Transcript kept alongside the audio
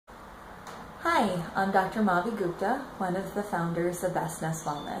Hi, I'm Dr. Mavi Gupta, one of the founders of Best Nest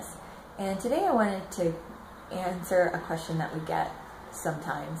Wellness. And today I wanted to answer a question that we get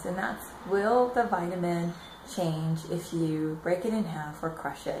sometimes, and that's, will the vitamin change if you break it in half or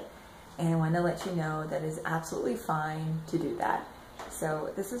crush it? And I want to let you know that it's absolutely fine to do that. So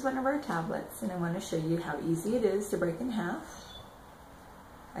this is one of our tablets, and I want to show you how easy it is to break in half.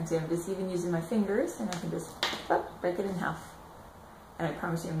 Actually, I'm just even using my fingers, and I can just break it in half. And I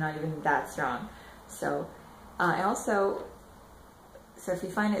promise you I'm not even that strong. So so if you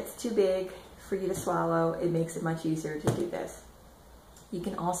find it's too big for you to swallow, it makes it much easier to do this. You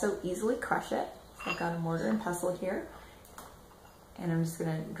can also easily crush it. So I've got a mortar and pestle here, and I'm just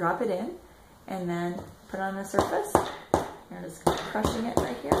going to drop it in and then put it on a surface. And I'm just crushing it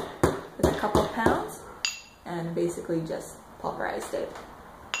right here with a couple of pounds and basically just pulverized it.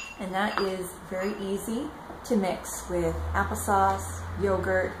 And that is very easy to mix with applesauce,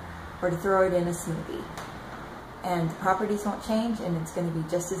 yogurt, or to throw it in a smoothie. And the properties won't change, and it's going to be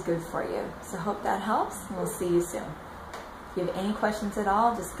just as good for you. So I hope that helps, and we'll see you soon. If you have any questions at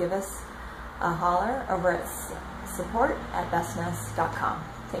all, just give us a holler over at support@bestnest.com.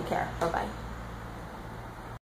 Take care. Bye-bye.